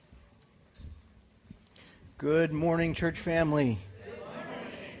Good morning, church family. Good morning.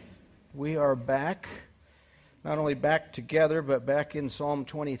 We are back, not only back together, but back in Psalm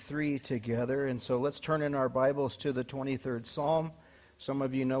 23 together. And so let's turn in our Bibles to the 23rd Psalm. Some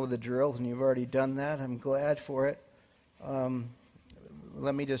of you know the drill, and you've already done that. I'm glad for it.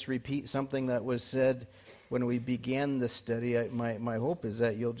 Let me just repeat something that was said when we began this study. My hope is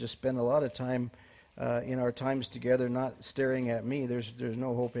that you'll just spend a lot of time in our times together not staring at me. There's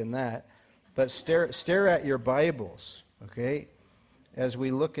no hope in that. But stare at your Bibles, okay, as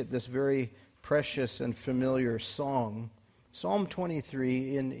we look at this very precious and familiar song. Psalm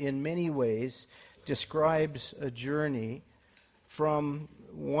 23, in many ways, describes a journey from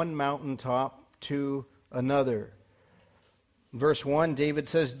one mountaintop to another. Verse 1, David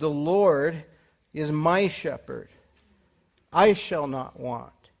says, "The Lord is my shepherd. I shall not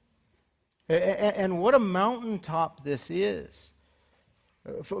want." And what a mountaintop this is.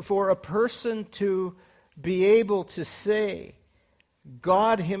 For a person to be able to say,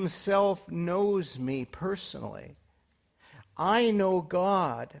 God Himself knows me personally. I know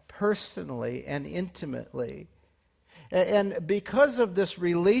God personally and intimately. And because of this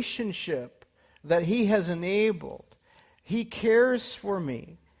relationship that He has enabled, He cares for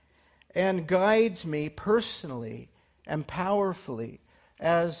me and guides me personally and powerfully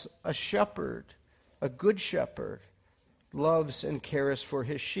as a shepherd, a good shepherd, loves and cares for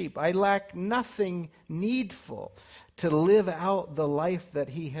his sheep. I lack nothing needful to live out the life that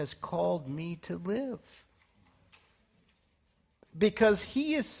He has called me to live. Because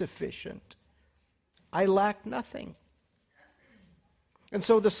He is sufficient, I lack nothing. And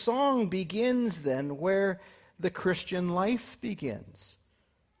so the song begins then where the Christian life begins.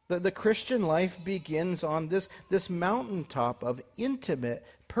 The Christian life begins on this mountaintop of intimate,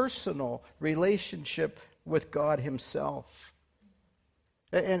 personal relationship with God Himself.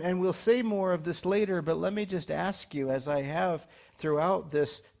 And we'll say more of this later, but let me just ask you, as I have throughout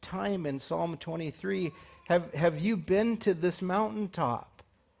this time in Psalm 23, have you been to this mountaintop?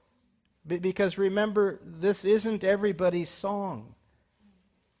 Because remember, this isn't everybody's song.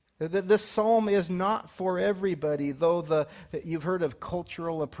 This psalm is not for everybody, though you've heard of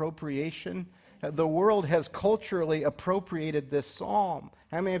cultural appropriation. The world has culturally appropriated this psalm.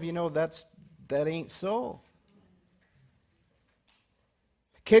 How many of you know that ain't so?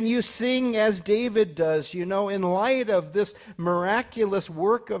 Can you sing as David does, in light of this miraculous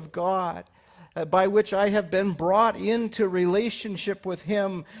work of God by which I have been brought into relationship with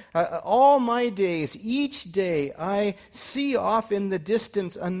Him all my days? Each day I see off in the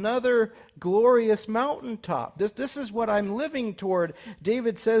distance another glorious mountaintop. This is what I'm living toward.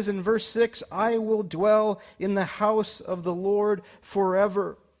 David says in verse 6, I will dwell in the house of the Lord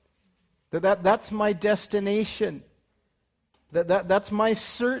forever. That's my destination. That's my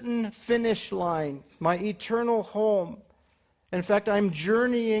certain finish line, my eternal home. In fact, I'm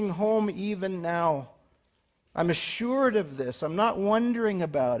journeying home even now. I'm assured of this. I'm not wondering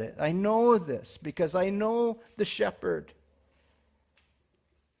about it. I know this because I know the shepherd.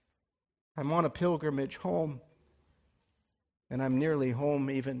 I'm on a pilgrimage home, and I'm nearly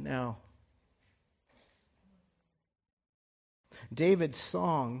home even now. David's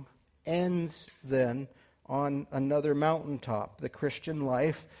song ends then on another mountaintop. The Christian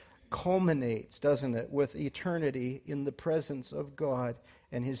life culminates, doesn't it, with eternity in the presence of God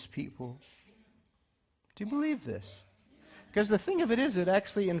and His people. Do you believe this? Because the thing of it is, it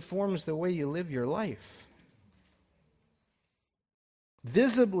actually informs the way you live your life.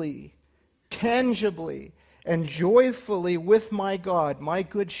 Visibly, tangibly, and joyfully with my God, my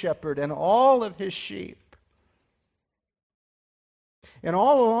good shepherd, and all of His sheep. And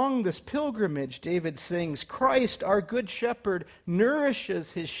all along this pilgrimage, David sings, Christ, our good shepherd,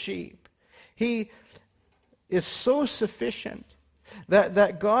 nourishes His sheep. He is so sufficient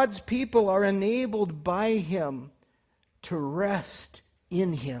that God's people are enabled by Him to rest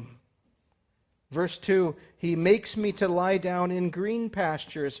in Him. Verse 2, He makes me to lie down in green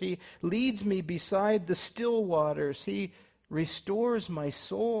pastures. He leads me beside the still waters. He restores my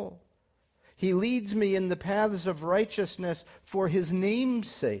soul. He leads me in the paths of righteousness for His name's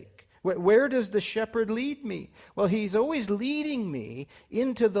sake. Where does the shepherd lead me? Well, He's always leading me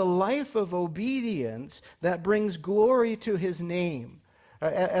into the life of obedience that brings glory to His name.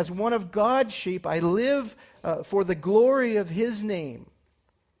 As one of God's sheep, I live for the glory of His name.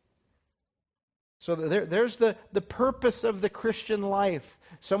 So there's the purpose of the Christian life.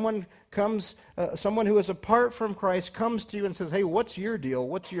 Someone who is apart from Christ comes to you and says, hey, what's your deal?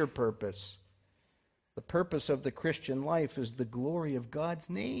 What's your purpose? The purpose of the Christian life is the glory of God's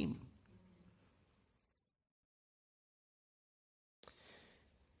name.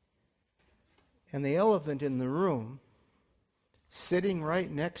 And the elephant in the room, sitting right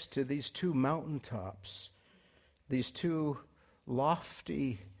next to these two mountaintops, these two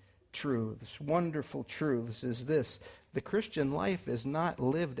lofty truths, wonderful truths, is this: the Christian life is not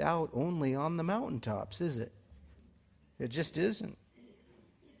lived out only on the mountaintops, is it? It just isn't.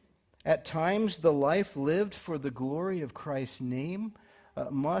 At times, the life lived for the glory of Christ's name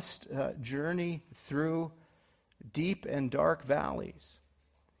must journey through deep and dark valleys.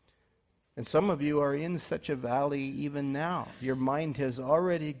 And some of you are in such a valley even now. Your mind has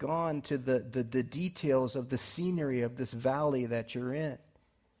already gone to the details of the scenery of this valley that you're in.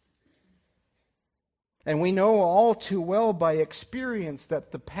 And we know all too well by experience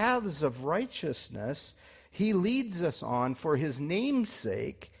that the paths of righteousness He leads us on for His name's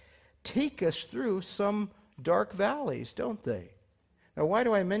sake take us through some dark valleys, don't they? Now, why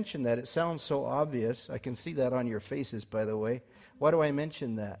do I mention that? It sounds so obvious. I can see that on your faces, by the way. Why do I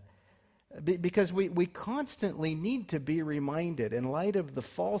mention that? Because we constantly need to be reminded, in light of the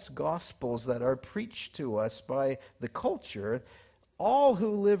false gospels that are preached to us by the culture, all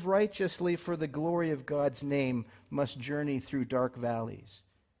who live righteously for the glory of God's name must journey through dark valleys.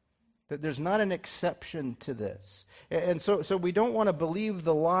 That there's not an exception to this. And so we don't want to believe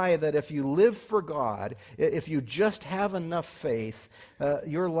the lie that if you live for God, if you just have enough faith,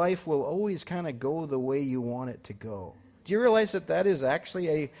 your life will always kind of go the way you want it to go. Do you realize that that is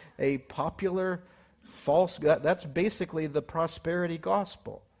actually a popular false, that's basically the prosperity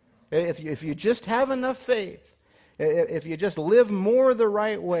gospel. If you just have enough faith, if you just live more the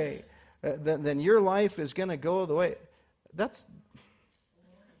right way, then your life is going to go the way. That's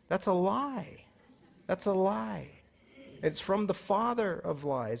a lie. That's a lie. It's from the father of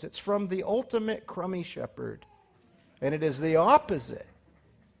lies. It's from the ultimate crummy shepherd. And it is the opposite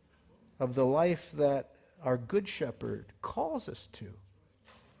of the life that our good shepherd calls us to.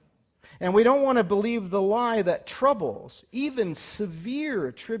 And we don't want to believe the lie that troubles, even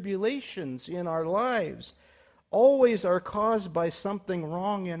severe tribulations in our lives, always are caused by something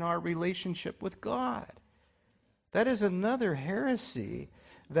wrong in our relationship with God. That is another heresy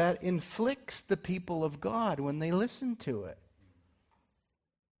that inflicts the people of God when they listen to it.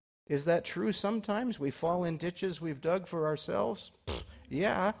 Is that true sometimes? We fall in ditches we've dug for ourselves?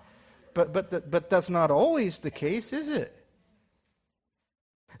 Yeah. But that's not always the case, is it?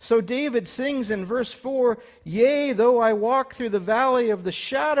 So David sings in verse 4, "Yea, though I walk through the valley of the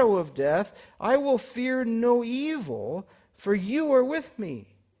shadow of death, I will fear no evil, for you are with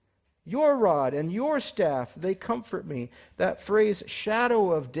me. Your rod and your staff, they comfort me." That phrase,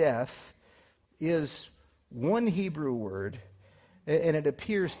 shadow of death, is one Hebrew word, and it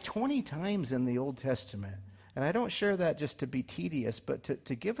appears 20 times in the Old Testament. And I don't share that just to be tedious, but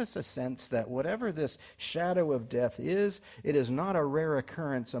to give us a sense that whatever this shadow of death is, it is not a rare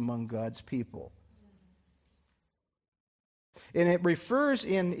occurrence among God's people. And it refers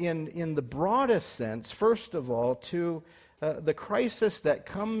in the broadest sense, first of all, to the crisis that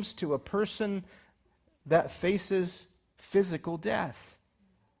comes to a person that faces physical death.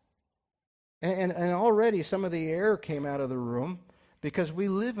 And already some of the air came out of the room because we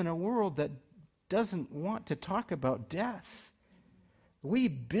live in a world that doesn't want to talk about death. We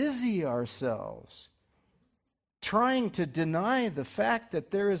busy ourselves trying to deny the fact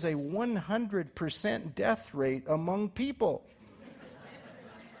that there is a 100% death rate among people.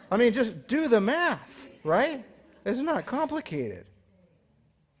 I mean, just do the math, right? It's not complicated.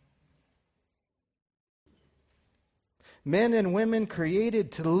 Men and women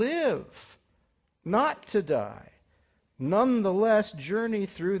created to live, not to die, nonetheless journey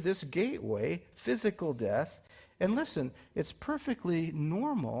through this gateway, physical death. And listen, it's perfectly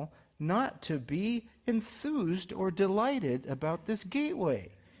normal not to be enthused or delighted about this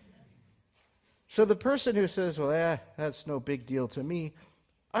gateway. So the person who says, well, that's no big deal to me,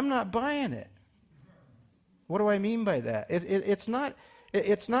 I'm not buying it. What do I mean by that? It's not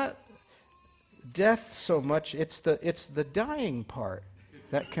death so much, it's the dying part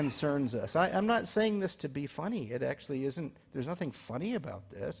that concerns us. I'm not saying this to be funny. It actually isn't. There's nothing funny about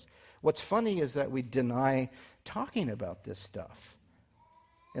this. What's funny is that we deny talking about this stuff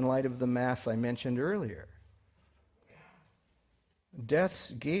in light of the math I mentioned earlier.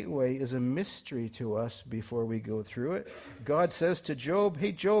 Death's gateway is a mystery to us before we go through it. God says to Job,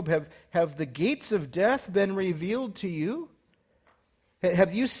 "Hey Job, have the gates of death been revealed to you?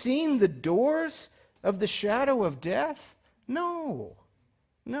 Have you seen the doors of the shadow of death?" No,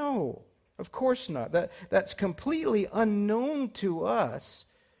 of course not. That's completely unknown to us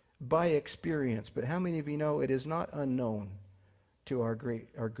by experience. But how many of you know it is not unknown to our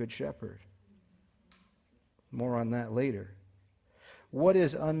good shepherd? More on that later. What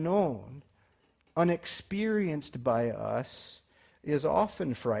is unknown unexperienced by us is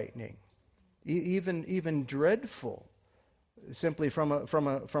often frightening, even dreadful, simply from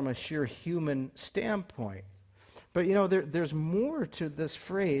a sheer human standpoint. But there's more to this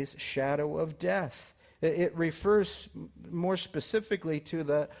phrase, shadow of death. It refers more specifically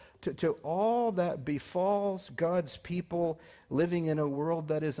to all that befalls God's people living in a world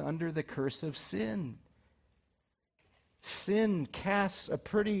that is under the curse of sin. Sin casts a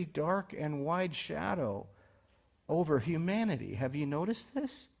pretty dark and wide shadow over humanity. Have you noticed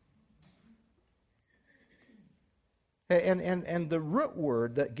this? And the root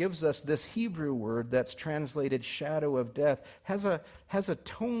word that gives us this Hebrew word that's translated shadow of death has a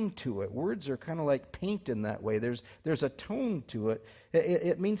tone to it. Words are kind of like paint in that way. There's a tone to it.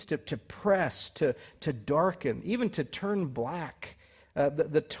 It means to press, to darken, even to turn black.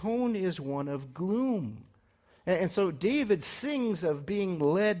 The tone is one of gloom. And so David sings of being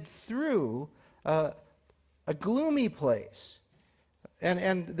led through a gloomy place.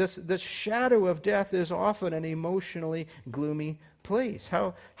 And this shadow of death is often an emotionally gloomy place.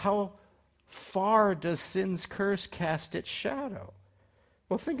 How far does sin's curse cast its shadow?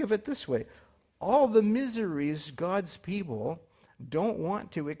 Well, think of it this way. All the miseries God's people don't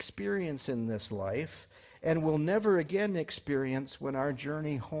want to experience in this life and will never again experience when our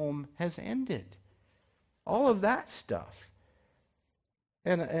journey home has ended. All of that stuff.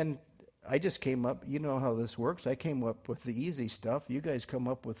 And I just came up, you know how this works. I came up with the easy stuff. You guys come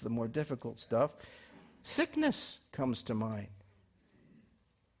up with the more difficult stuff. Sickness comes to mind,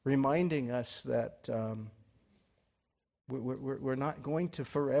 reminding us that we're not going to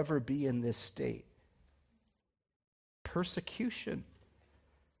forever be in this state. Persecution.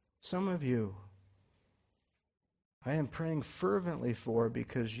 Some of you, I am praying fervently for,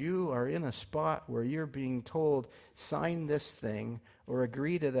 because you are in a spot where you're being told, sign this thing or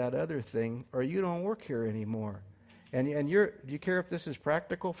agree to that other thing, or you don't work here anymore. And do you care if this is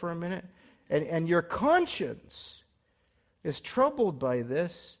practical for a minute? And your conscience is troubled by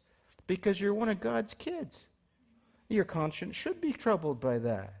this because you're one of God's kids. Your conscience should be troubled by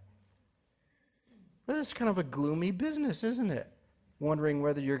that. But it's kind of a gloomy business, isn't it? Wondering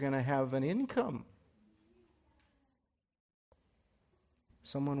whether you're going to have an income.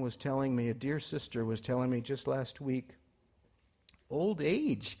 Someone was telling me, a dear sister was telling me just last week, old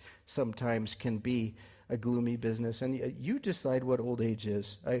age sometimes can be a gloomy business, and you decide what old age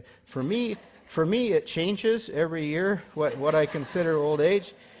is. For me, it changes every year what I consider old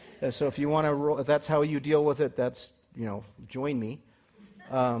age. So if you want to roll, if that's how you deal with it, that's join me.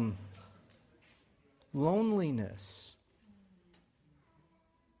 Loneliness,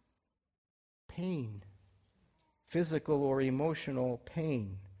 pain. Physical or emotional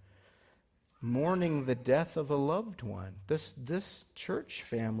pain, mourning the death of a loved one. This church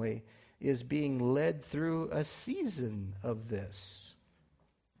family is being led through a season of this.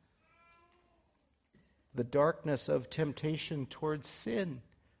 The darkness of temptation towards sin.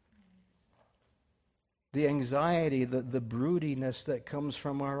 The anxiety, the broodiness that comes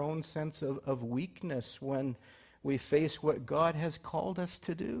from our own sense of weakness when we face what God has called us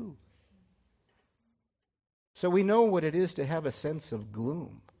to do. So we know what it is to have a sense of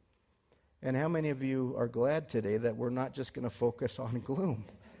gloom. And how many of you are glad today that we're not just going to focus on gloom?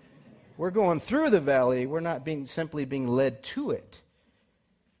 We're going through the valley. We're not simply being led to it.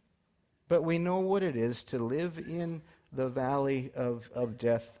 But we know what it is to live in the valley of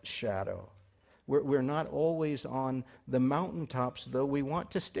death's shadow. We're not always on the mountaintops, though we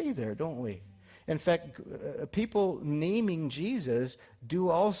want to stay there, don't we? In fact, people naming Jesus do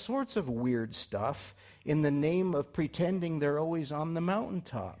all sorts of weird stuff in the name of pretending they're always on the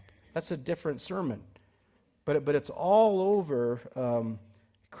mountaintop. That's a different sermon. But it's all over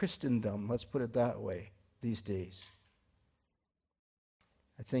Christendom, let's put it that way, these days.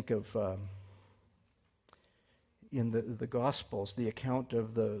 I think of, in the Gospels, the account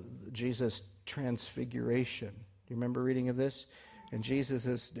of the Jesus transfiguration. Do you remember reading of this? And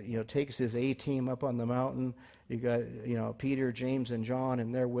Jesus takes his A-team up on the mountain. You got, Peter, James, and John,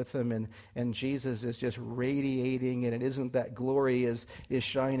 and they're with him. And Jesus is just radiating, and it isn't that glory is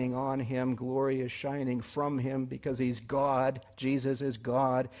shining on him. Glory is shining from him because he's God. Jesus is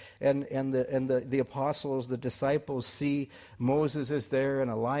God. And the apostles, the disciples see Moses is there and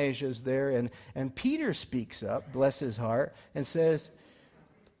Elijah is there. And Peter speaks up, bless his heart, and says,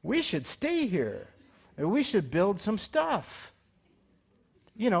 we should stay here. And we should build some stuff.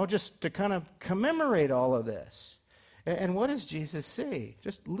 Just to kind of commemorate all of this. And what does Jesus say?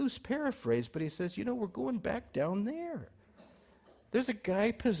 Just loose paraphrase, but he says, we're going back down there. There's a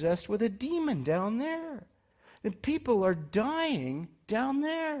guy possessed with a demon down there. And people are dying down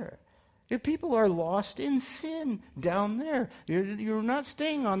there. If people are lost in sin down there, you're not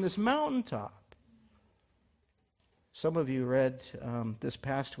staying on this mountaintop. Some of you read this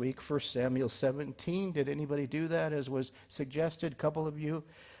past week 1 Samuel 17. Did anybody do that as was suggested? A couple of you.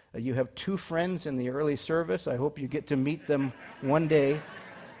 You have two friends in the early service. I hope you get to meet them one day.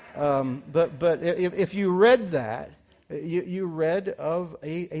 But if you read that, you read of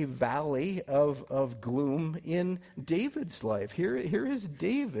a valley of gloom in David's life. Here is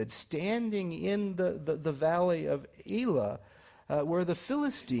David standing in the valley of Elah, where the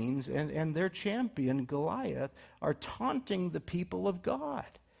Philistines and their champion Goliath are taunting the people of God.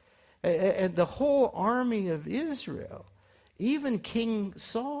 And the whole army of Israel, even King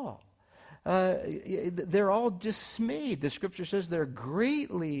Saul, they're all dismayed. The scripture says they're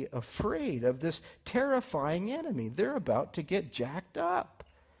greatly afraid of this terrifying enemy. They're about to get jacked up,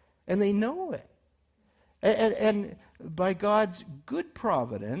 and they know it. And by God's good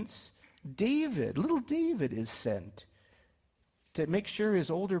providence, little David is sent to make sure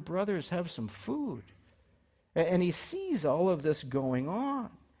his older brothers have some food. And he sees all of this going on.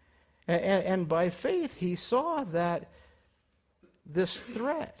 And by faith, he saw that this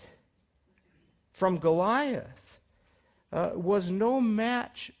threat from Goliath was no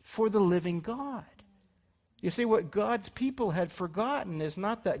match for the living God. You see, what God's people had forgotten is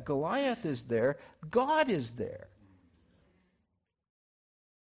not that Goliath is there, God is there.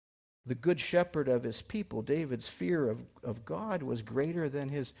 The good shepherd of his people, David's fear of God was greater than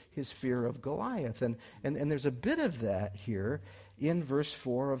his fear of Goliath. And there's a bit of that here in verse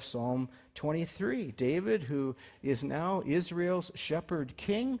 4 of Psalm 23. David, who is now Israel's shepherd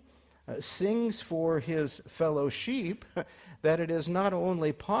king, sings for his fellow sheep that it is not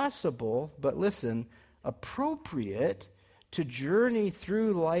only possible, but listen, appropriate to journey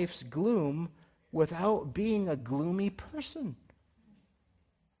through life's gloom without being a gloomy person.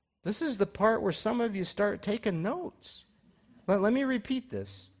 This is the part where some of you start taking notes. Let me repeat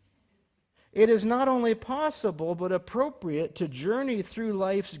this. It is not only possible, but appropriate to journey through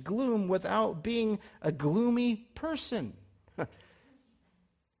life's gloom without being a gloomy person.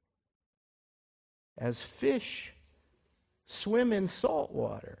 As fish swim in salt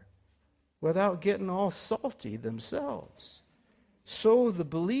water without getting all salty themselves, so the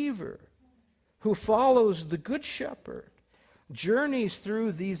believer who follows the Good Shepherd journeys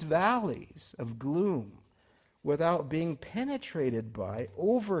through these valleys of gloom without being penetrated by,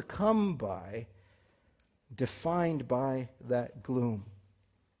 overcome by, defined by that gloom.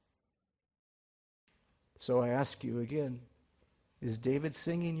 So I ask you again, is David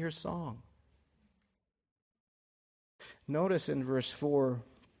singing your song? Notice in verse 4,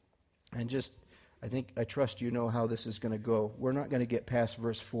 and I trust you know how this is going to go. We're not going to get past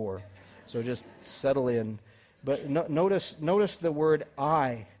verse 4, so just settle in. But notice the word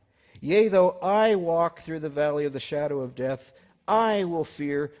I. Yea, though I walk through the valley of the shadow of death, I will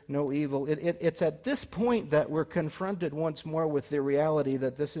fear no evil. It's at this point that we're confronted once more with the reality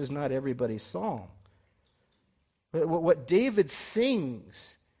that this is not everybody's song. What David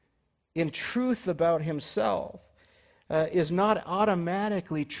sings in truth about himself is not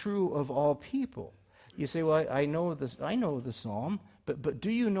automatically true of all people. You say, well, I know the psalm. But do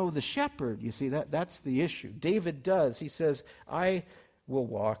you know the shepherd? You see, that's the issue. David does. He says, I will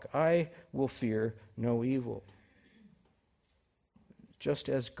walk, I will fear no evil. Just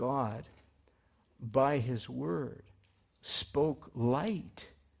as God, by his word, spoke light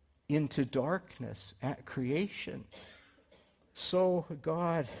into darkness at creation, so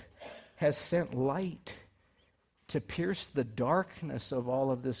God has sent light to pierce the darkness of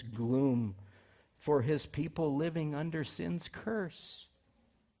all of this gloom for his people living under sin's curse.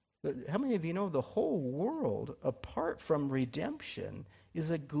 How many of you know the whole world, apart from redemption,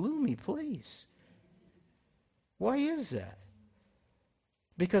 is a gloomy place? Why is that?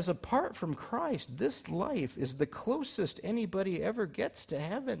 Because apart from Christ, this life is the closest anybody ever gets to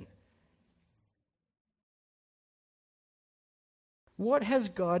heaven. What has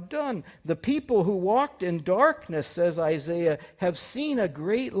God done? The people who walked in darkness, says Isaiah, have seen a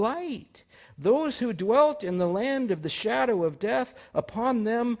great light. Those who dwelt in the land of the shadow of death, upon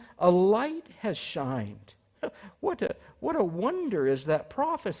them a light has shined. What a wonder is that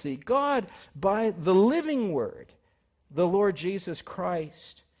prophecy. God, by the living word, the Lord Jesus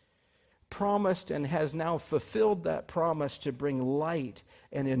Christ, promised and has now fulfilled that promise to bring light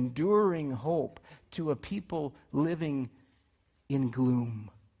and enduring hope to a people living in gloom.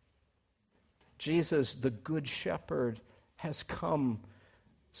 Jesus, the Good Shepherd, has come,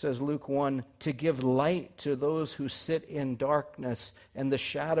 says Luke 1, to give light to those who sit in darkness and the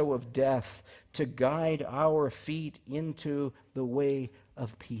shadow of death, to guide our feet into the way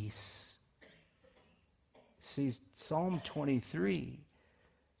of peace. See, Psalm 23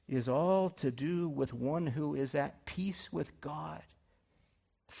 is all to do with one who is at peace with God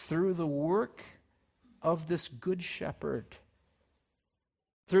through the work of this good shepherd,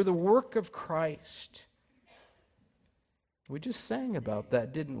 through the work of Christ. We just sang about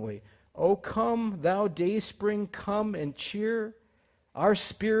that, didn't we? O come, thou dayspring, come and cheer our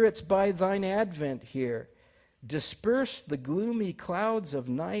spirits by thine advent here. Disperse the gloomy clouds of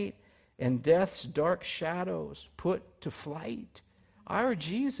night, and death's dark shadows put to flight. Our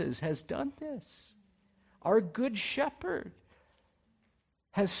Jesus has done this. Our good shepherd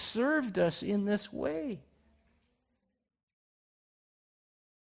has served us in this way.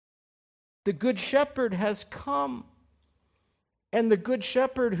 The good shepherd has come, and the good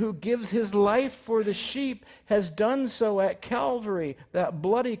shepherd who gives his life for the sheep has done so at Calvary, that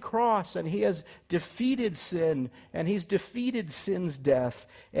bloody cross, and he has defeated sin, and he's defeated sin's death,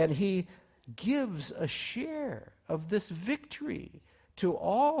 and he gives a share of this victory to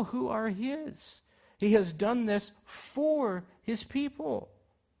all who are his. He has done this for his people.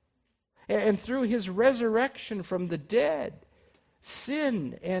 And through his resurrection from the dead,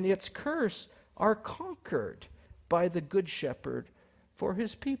 sin and its curse are conquered by the good shepherd for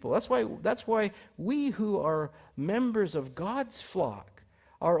his people. That's why we who are members of God's flock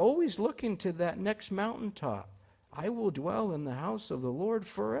are always looking to that next mountaintop. I will dwell in the house of the Lord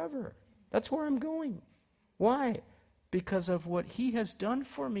forever. That's where I'm going. Why? Because of what he has done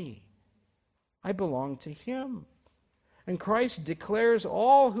for me. I belong to him. And Christ declares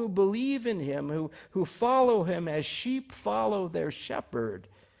all who believe in him, who follow him as sheep follow their shepherd,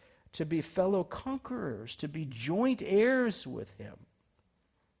 to be fellow conquerors, to be joint heirs with him.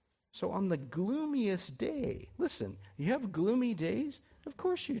 So on the gloomiest day, listen, you have gloomy days? Of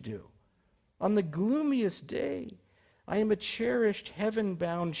course you do. On the gloomiest day, I am a cherished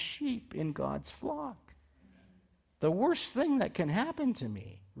heaven-bound sheep in God's flock. The worst thing that can happen to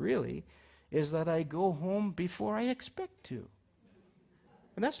me, really, is that I go home before I expect to.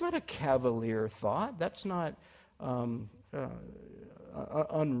 And that's not a cavalier thought. That's not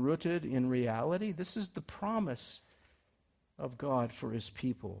unrooted in reality. This is the promise of God for his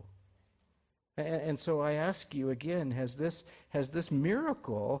people. And so I ask you again, has this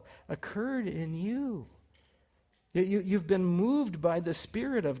miracle occurred in you? You've been moved by the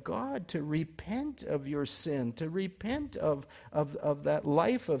Spirit of God to repent of your sin, to repent of that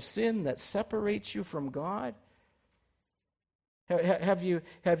life of sin that separates you from God. Have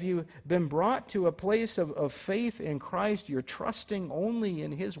you been brought to a place of faith in Christ? You're trusting only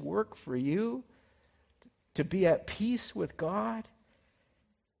in his work for you to be at peace with God?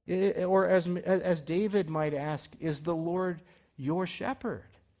 Or as David might ask, is the Lord your shepherd?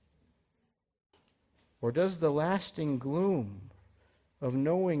 Or does the lasting gloom of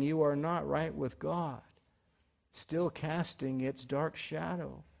knowing you are not right with God still casting its dark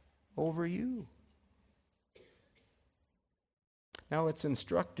shadow over you? Now it's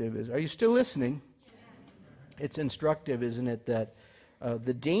instructive. Are you still listening? It's instructive, isn't it, that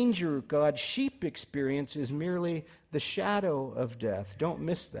the danger God's sheep experience is merely the shadow of death. Don't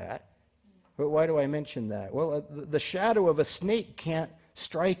miss that. But why do I mention that? Well, the shadow of a snake can't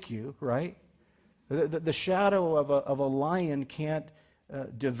strike you, right? The shadow of a lion can't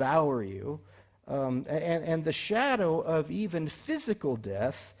devour you. And the shadow of even physical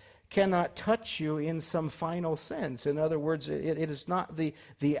death cannot touch you in some final sense. In other words, it is not the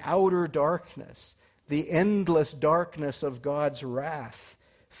outer darkness, the endless darkness of God's wrath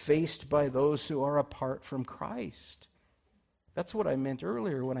faced by those who are apart from Christ. That's what I meant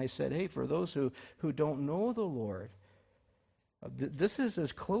earlier when I said, hey, for those who don't know the Lord, this is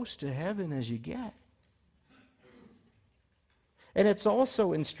as close to heaven as you get. And it's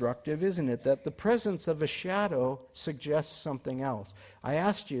also instructive, isn't it, that the presence of a shadow suggests something else. I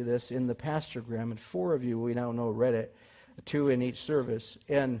asked you this in the pastorgram, and 4 of you we now know read it, 2 in each service.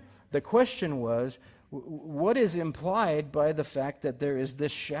 And the question was, what is implied by the fact that there is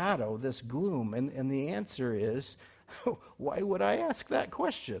this shadow, this gloom? And the answer is, why would I ask that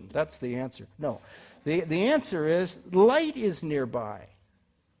question? That's the answer. No. The answer is, light is nearby.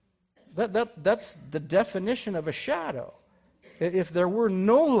 That's the definition of a shadow. If there were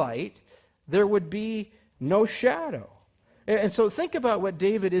no light, there would be no shadow. And so think about what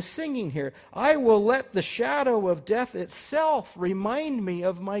David is singing here. I will let the shadow of death itself remind me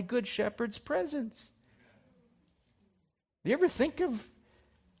of my good shepherd's presence. Do you ever think of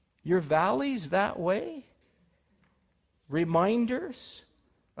your valleys that way? Reminders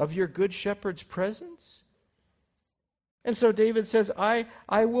of your good shepherd's presence? And so David says, I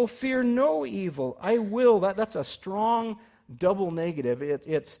will fear no evil. I will. That's a strong double negative.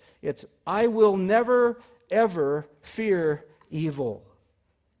 It's I will never ever fear evil.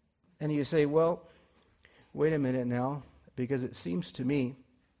 And you say, well, wait a minute now, because it seems to me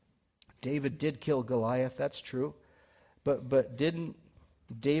David did kill Goliath, that's true. But didn't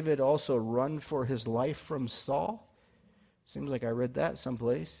David also run for his life from Saul? Seems like I read that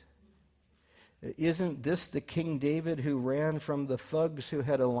someplace. Isn't this the King David who ran from the thugs who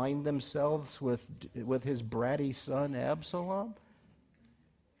had aligned themselves with his bratty son Absalom?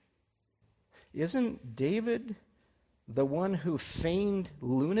 Isn't David the one who feigned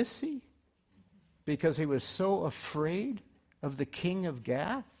lunacy because he was so afraid of the king of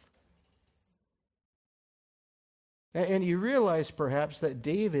Gath? And you realize perhaps that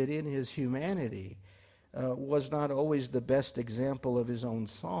David in his humanity was not always the best example of his own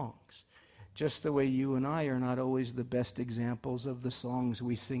songs. Just the way you and I are not always the best examples of the songs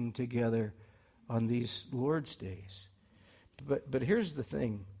we sing together on these Lord's days. But here's the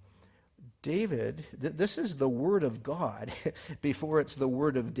thing. David, this is the word of God before it's the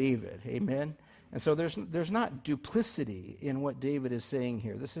word of David. Amen? And so there's not duplicity in what David is saying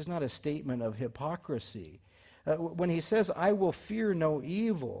here. This is not a statement of hypocrisy. When he says, I will fear no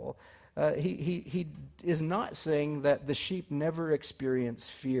evil, he is not saying that the sheep never experience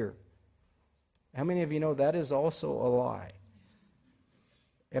fear. How many of you know that is also a lie?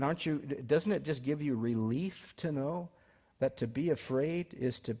 And doesn't it just give you relief to know that to be afraid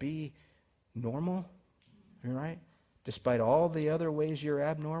is to be normal? Right? Despite all the other ways you're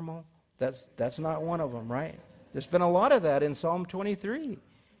abnormal, that's not one of them, right? There's been a lot of that in Psalm 23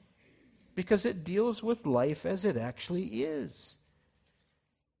 because it deals with life as it actually is.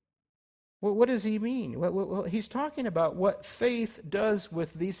 Well, what does he mean? Well, he's talking about what faith does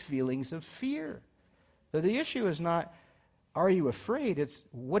with these feelings of fear. So the issue is not, are you afraid? It's,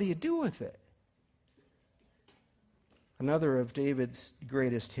 what do you do with it? Another of David's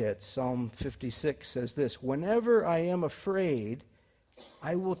greatest hits, Psalm 56, says this, whenever I am afraid,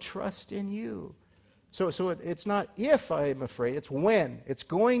 I will trust in you. So it's not if I am afraid, it's when. It's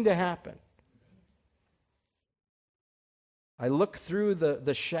going to happen. I look through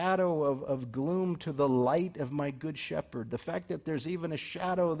the shadow of gloom to the light of my good shepherd. The fact that there's even a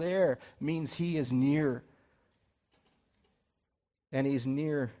shadow there means he is near. And he's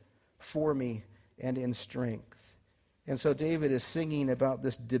near for me and in strength. And so David is singing about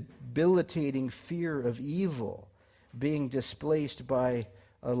this debilitating fear of evil being displaced by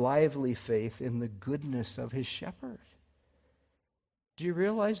a lively faith in the goodness of his shepherd. Do you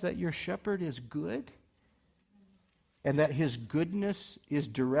realize that your shepherd is good? And that his goodness is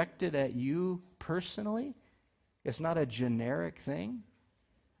directed at you personally? It's not a generic thing?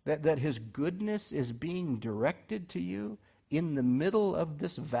 That his goodness is being directed to you in the middle of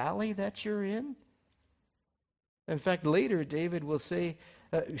this valley that you're in? In fact, later David will say,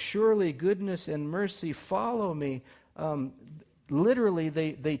 surely goodness and mercy follow me. Literally,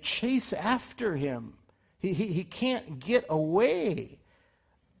 they chase after him. He can't get away,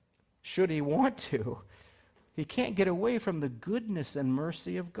 should he want to. He can't get away from the goodness and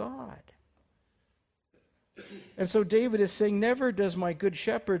mercy of God. And so David is saying, never does my good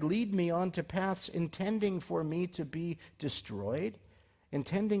shepherd lead me onto paths intending for me to be destroyed,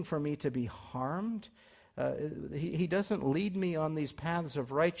 intending for me to be harmed. He doesn't lead me on these paths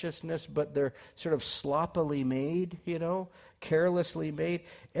of righteousness, but they're sort of sloppily made, carelessly made.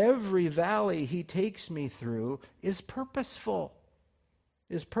 Every valley he takes me through is purposeful.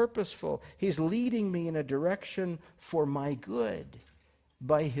 He's leading me in a direction for my good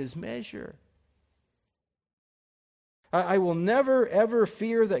by his measure. I will never, ever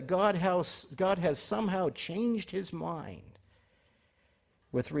fear that God has somehow changed his mind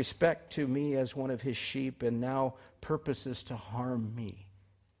with respect to me as one of his sheep and now purposes to harm me.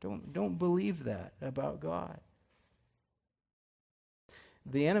 Don't believe that about God.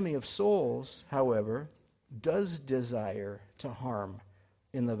 The enemy of souls, however, does desire to harm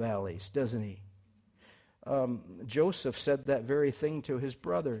in the valleys, doesn't he? Joseph said that very thing to his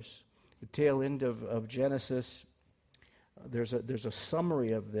brothers. The tail end of Genesis, there's a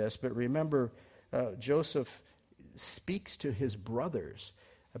summary of this, but remember, Joseph speaks to his brothers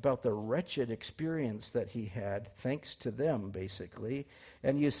about the wretched experience that he had, thanks to them, basically.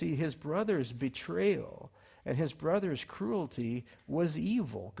 And you see his brother's betrayal and his brother's cruelty was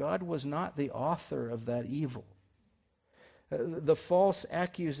evil. God was not the author of that evil. The false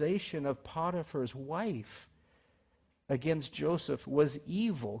accusation of Potiphar's wife against Joseph was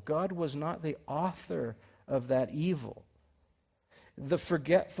evil. God was not the author of that evil. The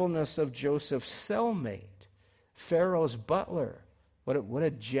forgetfulness of Joseph's cellmate, Pharaoh's butler, what a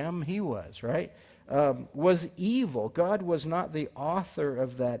gem he was, right? Was evil. God was not the author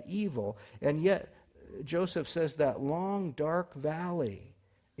of that evil. And yet Joseph says that long, dark valley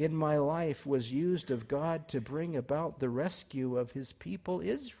in my life was used of God to bring about the rescue of his people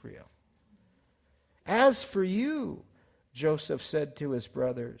Israel. As for you, Joseph said to his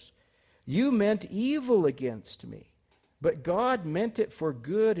brothers, you meant evil against me, but God meant it for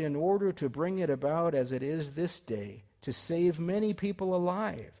good in order to bring it about as it is this day, to save many people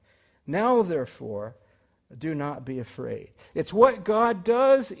alive. Now, therefore, do not be afraid. It's what God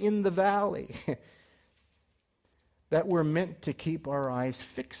does in the valley that we're meant to keep our eyes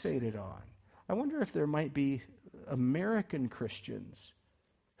fixated on. I wonder if there might be American Christians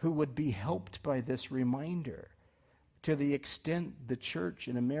who would be helped by this reminder to the extent the church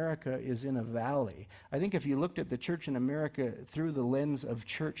in America is in a valley. I think if you looked at the church in America through the lens of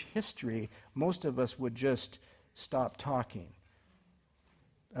church history, most of us would just stop talking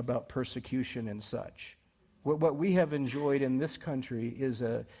about persecution and such. What we have enjoyed in this country is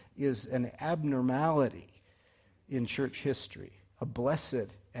an abnormality in church history, a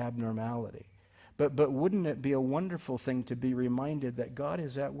blessed abnormality. But wouldn't it be a wonderful thing to be reminded that God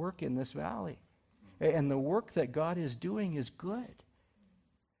is at work in this valley? And the work that God is doing is good.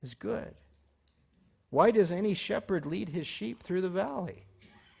 Is good. Why does any shepherd lead his sheep through the valley?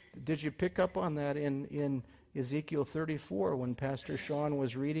 Did you pick up on that in Ezekiel 34 when Pastor Sean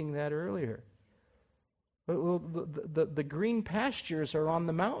was reading that earlier? Well, the green pastures are on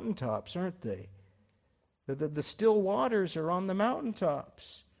the mountaintops, aren't they? The still waters are on the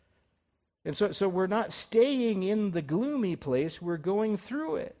mountaintops. And so we're not staying in the gloomy place, we're going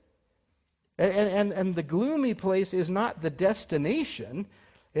through it. And the gloomy place is not the destination.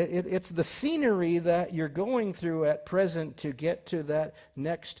 It's the scenery that you're going through at present to get to that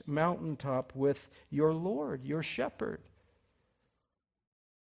next mountaintop with your Lord, your shepherd.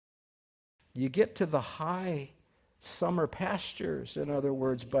 You get to the high summer pastures, in other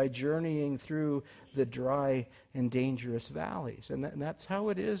words, by journeying through the dry and dangerous valleys. And that's how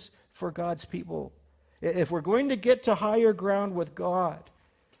it is for God's people. If we're going to get to higher ground with God,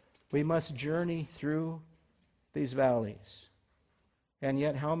 we must journey through these valleys. And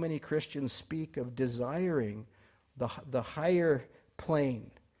yet, how many Christians speak of desiring the higher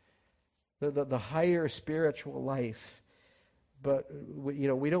plane, the higher spiritual life? But we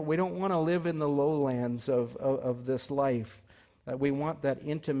don't want to live in the lowlands of this life. We want that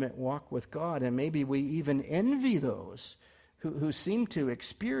intimate walk with God, and maybe we even envy those who seem to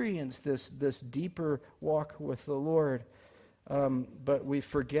experience this deeper walk with the Lord. But we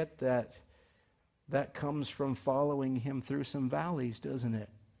forget that comes from following him through some valleys, doesn't it?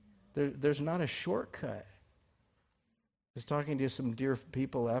 There's not a shortcut. I was talking to some dear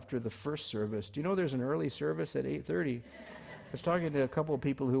people after the first service. Do you know there's an early service at 8:30? I was talking to a couple of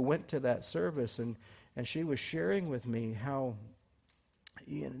people who went to that service, and she was sharing with me how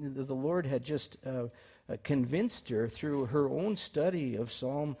the Lord had just convinced her through her own study of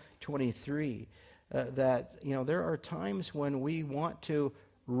Psalm 23 that there are times when we want to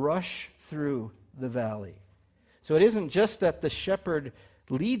rush through the valley. So it isn't just that the shepherd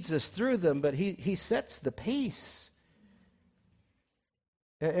leads us through them, but he sets the pace.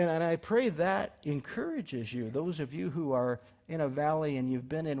 And I pray that encourages you, those of you who are in a valley and you've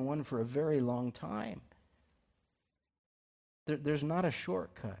been in one for a very long time. There's not a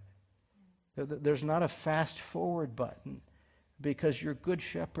shortcut. There's not a fast forward button, because your good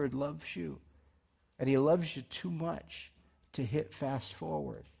shepherd loves you. And he loves you too much to hit fast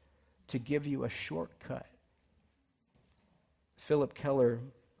forward, to give you a shortcut. Philip Keller,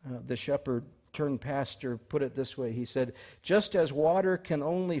 the shepherd turned pastor, put it this way. He said, just as water can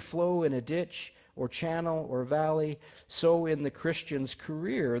only flow in a ditch or channel or valley, so in the Christian's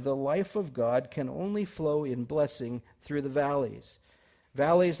career, the life of God can only flow in blessing through the valleys.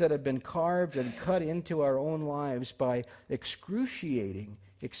 Valleys that have been carved and cut into our own lives by excruciating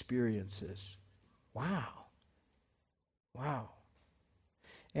experiences. Wow. Wow.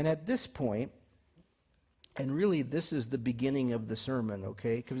 And at this point, and really this is the beginning of the sermon,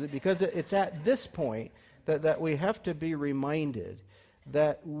 okay? Because it's at this point that we have to be reminded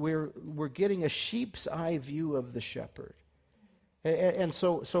that we're getting a sheep's eye view of the shepherd. And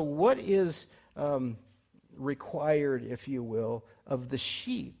so what is required, if you will, of the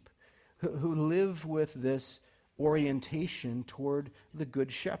sheep who live with this orientation toward the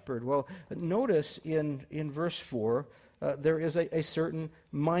good shepherd? Well, notice in verse 4, there is a certain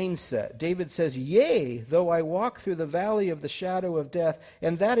mindset. David says, yea, though I walk through the valley of the shadow of death,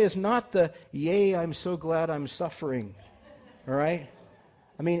 and that is not the, yea, I'm so glad I'm suffering. All right?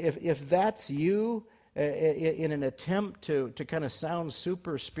 I mean, if that's you in an attempt to kind of sound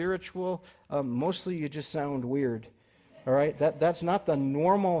super spiritual, mostly you just sound weird. All right? That's not the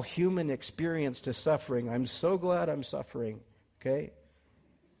normal human experience to suffering. I'm so glad I'm suffering. Okay?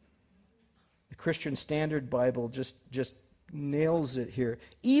 The Christian Standard Bible just nails it here.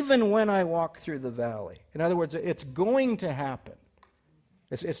 Even when I walk through the valley. In other words, it's going to happen.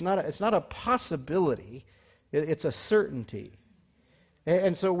 It's not a possibility. It's a certainty.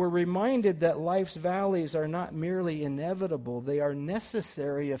 And so we're reminded that life's valleys are not merely inevitable. They are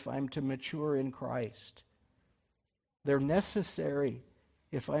necessary if I'm to mature in Christ. They're necessary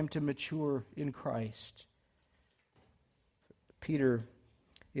if I'm to mature in Christ. Peter,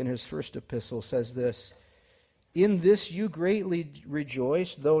 in his first epistle, says this, "In this you greatly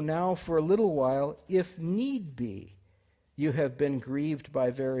rejoice, though now for a little while, if need be, you have been grieved by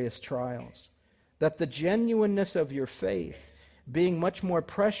various trials, that the genuineness of your faith, being much more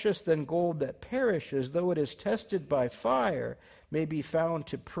precious than gold that perishes, though it is tested by fire, may be found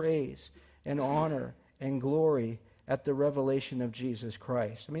to praise and honor and glory at the revelation of Jesus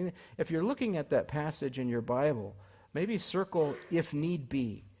Christ." I mean, if you're looking at that passage in your Bible, maybe circle "if need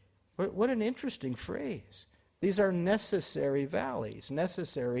be." What an interesting phrase. These are necessary valleys,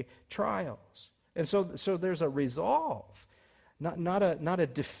 necessary trials. And so there's a resolve, not a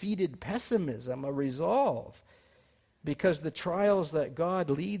defeated pessimism, a resolve. Because the trials that God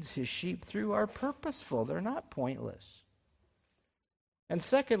leads his sheep through are purposeful. They're not pointless. And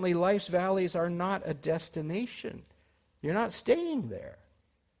secondly, life's valleys are not a destination. You're not staying there.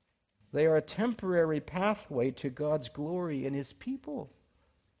 They are a temporary pathway to God's glory in his people.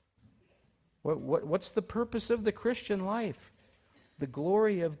 What's the purpose of the Christian life? The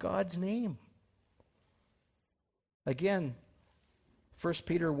glory of God's name. Again, 1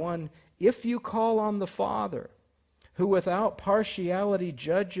 Peter 1, "If you call on the Father, who without partiality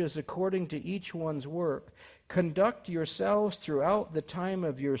judges according to each one's work, conduct yourselves throughout the time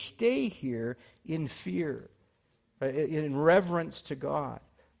of your stay here in fear," in reverence to God.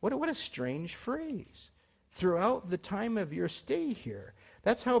 What a strange phrase. Throughout the time of your stay here.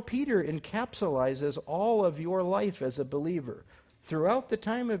 That's how Peter encapsulates all of your life as a believer. Throughout the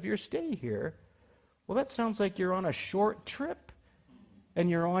time of your stay here. Well, that sounds like you're on a short trip and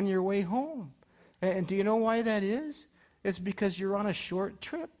you're on your way home. And do you know why that is? It's because you're on a short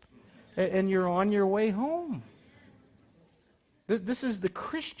trip and you're on your way home. This is the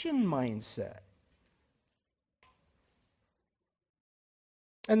Christian mindset.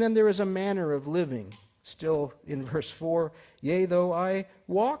 And then there is a manner of living. Still in verse 4, "Yea, though I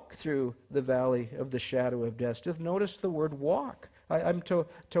walk through the valley of the shadow of death." Just notice the word walk. I'm to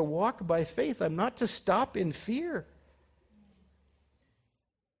walk by faith. I'm not to stop in fear.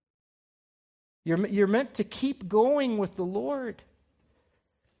 You're meant to keep going with the Lord.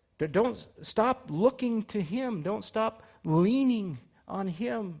 Don't stop looking to him. Don't stop leaning on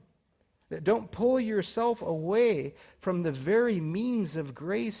him. Don't pull yourself away from the very means of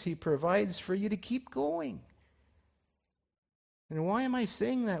grace he provides for you to keep going. And why am I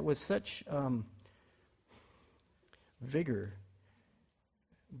saying that with such vigor?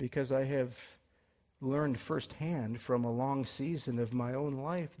 Because I have learned firsthand from a long season of my own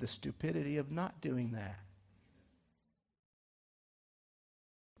life the stupidity of not doing that.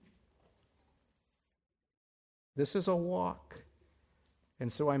 This is a walk.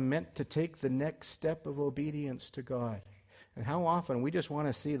 And so I'm meant to take the next step of obedience to God. And how often we just want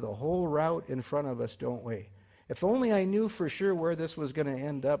to see the whole route in front of us, don't we? If only I knew for sure where this was going to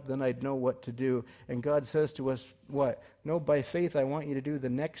end up, then I'd know what to do. And God says to us, what? No, by faith I want you to do the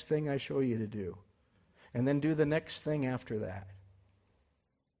next thing I show you to do. And then do the next thing after that.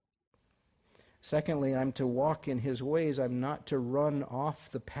 Secondly, I'm to walk in his ways. I'm not to run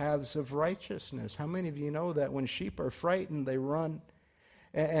off the paths of righteousness. How many of you know that when sheep are frightened, they run?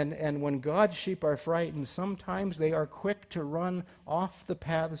 And when God's sheep are frightened, sometimes they are quick to run off the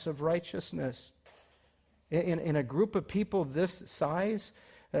paths of righteousness. In a group of people this size,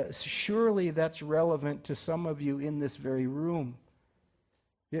 surely that's relevant to some of you in this very room.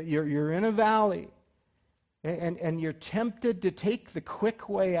 You're in a valley, and you're tempted to take the quick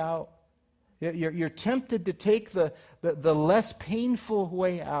way out. You're tempted to take the less painful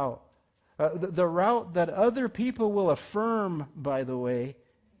way out. The route that other people will affirm, by the way.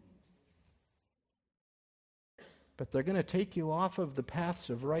 But they're going to take you off of the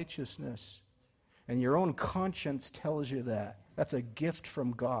paths of righteousness. And your own conscience tells you that. That's a gift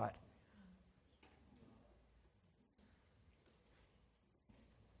from God.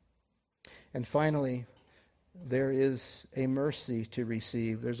 And finally, there is a mercy to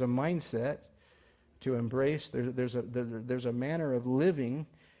receive. There's a mindset to embrace. There's a manner of living,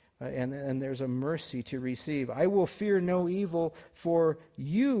 and there's a mercy to receive. "I will fear no evil, for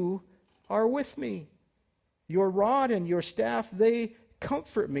you are with me. Your rod and your staff, they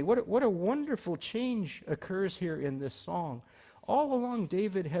comfort me. What a wonderful change occurs here in this song. All along,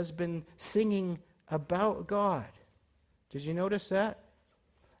 David has been singing about God. Did you notice that?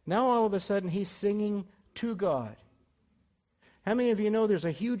 Now all of a sudden he's singing to God. How many of you know there's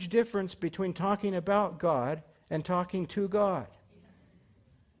a huge difference between talking about God and talking to God?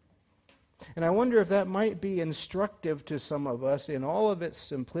 And I wonder if that might be instructive to some of us in all of its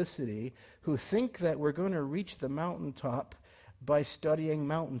simplicity who think that we're going to reach the mountaintop by studying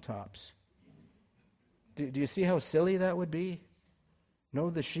mountaintops. Do you see how silly that would be?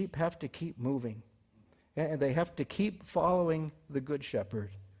 No, the sheep have to keep moving. And they have to keep following the Good Shepherd.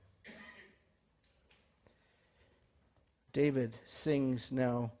 David sings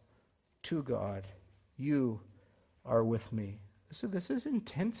now to God, "You are with me." This is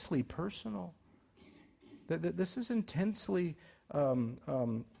intensely personal. This is intensely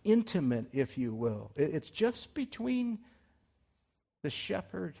intimate, if you will. It's just between the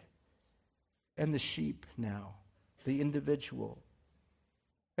shepherd and the sheep now, the individual.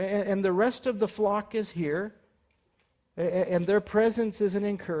 And the rest of the flock is here, and their presence is an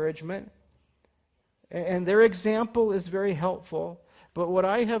encouragement, and their example is very helpful. But what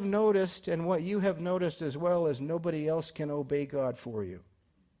I have noticed, and what you have noticed as well, is nobody else can obey God for you.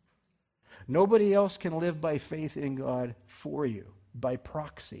 Nobody else can live by faith in God for you, by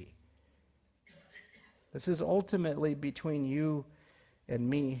proxy. This is ultimately between you and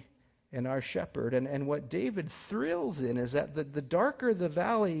me and our shepherd. And what David thrills in is that the darker the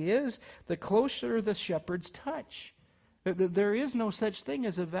valley is, the closer the shepherd's touch. There is no such thing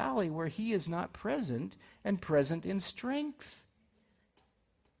as a valley where he is not present, and present in strength.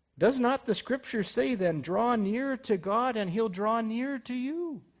 Does not the Scripture say then, draw near to God and he'll draw near to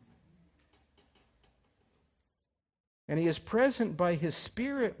you? And he is present by his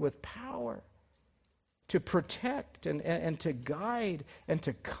Spirit with power to protect and to guide and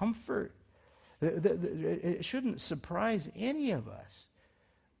to comfort. It shouldn't surprise any of us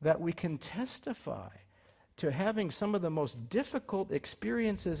that we can testify to having some of the most difficult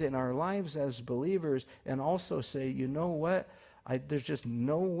experiences in our lives as believers and also say, you know what? There's just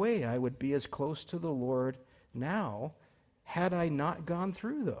no way I would be as close to the Lord now had I not gone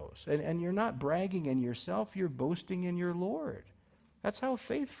through those. And you're not bragging in yourself, you're boasting in your Lord. That's how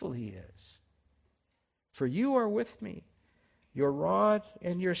faithful he is. For you are with me. Your rod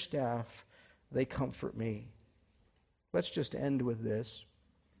and your staff, they comfort me. Let's just end with this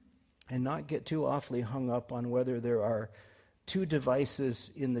and not get too awfully hung up on whether there are two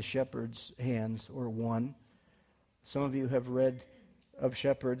devices in the shepherd's hands or one. Some of you have read of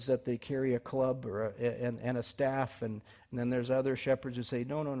shepherds that they carry a club or and a staff, and then there's other shepherds who say,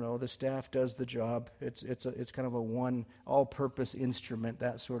 no, the staff does the job. It's kind of a one all-purpose instrument,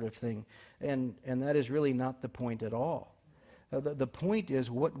 that sort of thing. And that is really not the point at all. The point is,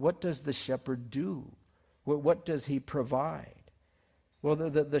 what does the shepherd do? What does he provide? Well,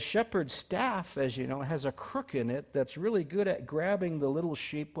 the shepherd's staff, as you know, has a crook in it that's really good at grabbing the little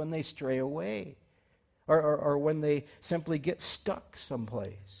sheep when they stray away. Or when they simply get stuck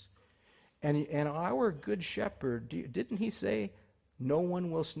someplace. And our good shepherd, didn't he say, no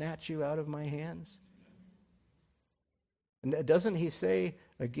one will snatch you out of my hands? And doesn't he say,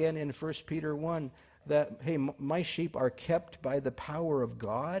 again in 1 Peter 1, that, hey, my sheep are kept by the power of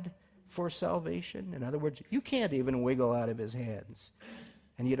God for salvation? In other words, you can't even wiggle out of his hands,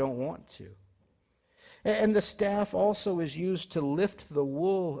 and you don't want to. And the staff also is used to lift the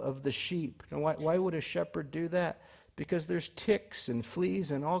wool of the sheep. Now, why would a shepherd do that? Because there's ticks and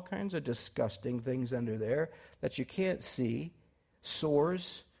fleas and all kinds of disgusting things under there that you can't see,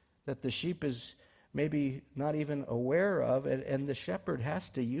 sores that the sheep is maybe not even aware of, and the shepherd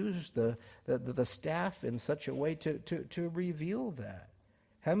has to use the staff in such a way to reveal that.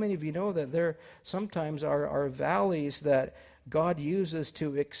 How many of you know that there sometimes are valleys that God uses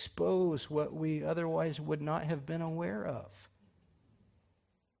to expose what we otherwise would not have been aware of?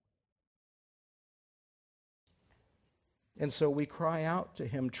 And so we cry out to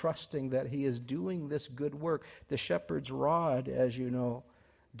him, trusting that he is doing this good work. The shepherd's rod, as you know,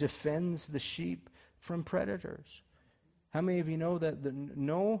 defends the sheep from predators. How many of you know that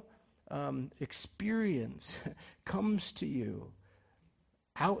no experience comes to you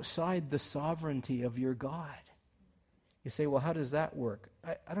outside the sovereignty of your God? You say, well, how does that work?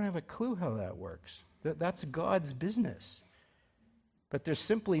 I don't have a clue how that works. That's God's business. But there's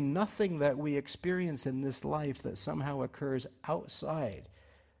simply nothing that we experience in this life that somehow occurs outside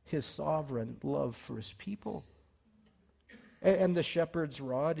his sovereign love for his people. And the shepherd's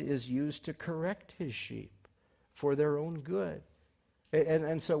rod is used to correct his sheep for their own good.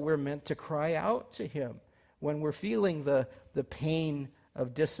 And so we're meant to cry out to him when we're feeling the pain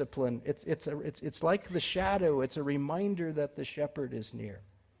of discipline, it's like the shadow. It's a reminder that the shepherd is near,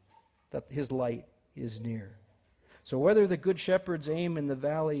 that his light is near. So whether the good shepherd's aim in the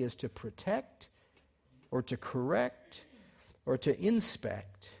valley is to protect or to correct or to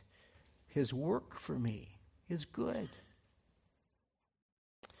inspect, his work for me is good.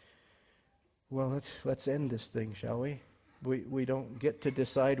 Well, let's end this thing, shall we? We don't get to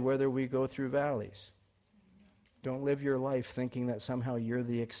decide whether we go through valleys. Don't live your life thinking that somehow you're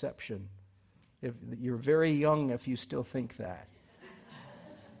the exception. If you're very young if you still think that.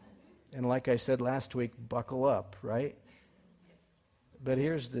 And like I said last week, buckle up, right? But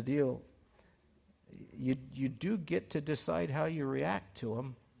here's the deal. You do get to decide how you react to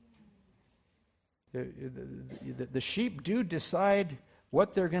them. The sheep do decide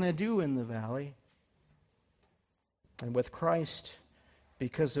what they're going to do in the valley. And with Christ,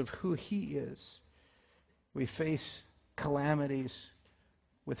 because of who he is, we face calamities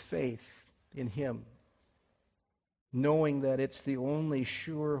with faith in him, knowing that it's the only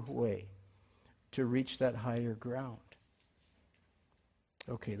sure way to reach that higher ground.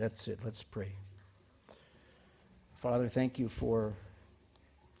 Okay, that's it. Let's pray. Father, thank you for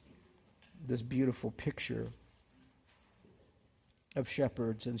this beautiful picture of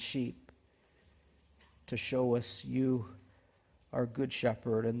shepherds and sheep to show us you, our good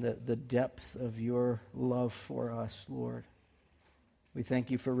shepherd, and the depth of your love for us, Lord. We thank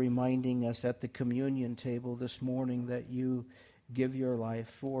you for reminding us at the communion table this morning that you give your life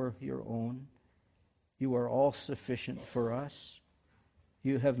for your own. You are all sufficient for us.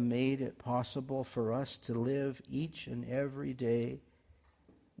 You have made it possible for us to live each and every day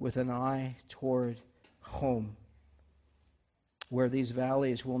with an eye toward home, where these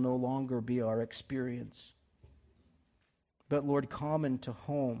valleys will no longer be our experience. But Lord, common to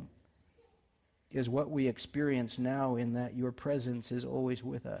home is what we experience now, in that your presence is always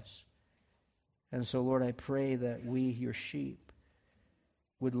with us. And so, Lord, I pray that we, your sheep,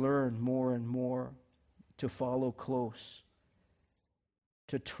 would learn more and more to follow close,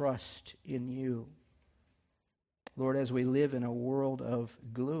 to trust in you. Lord, as we live in a world of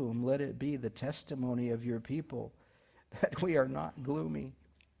gloom, let it be the testimony of your people that we are not gloomy.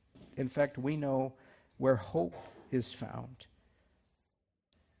 In fact, we know where hope is found,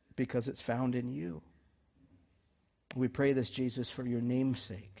 because it's found in you. We pray this, Jesus, for your name's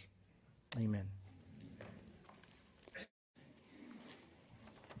sake. Amen.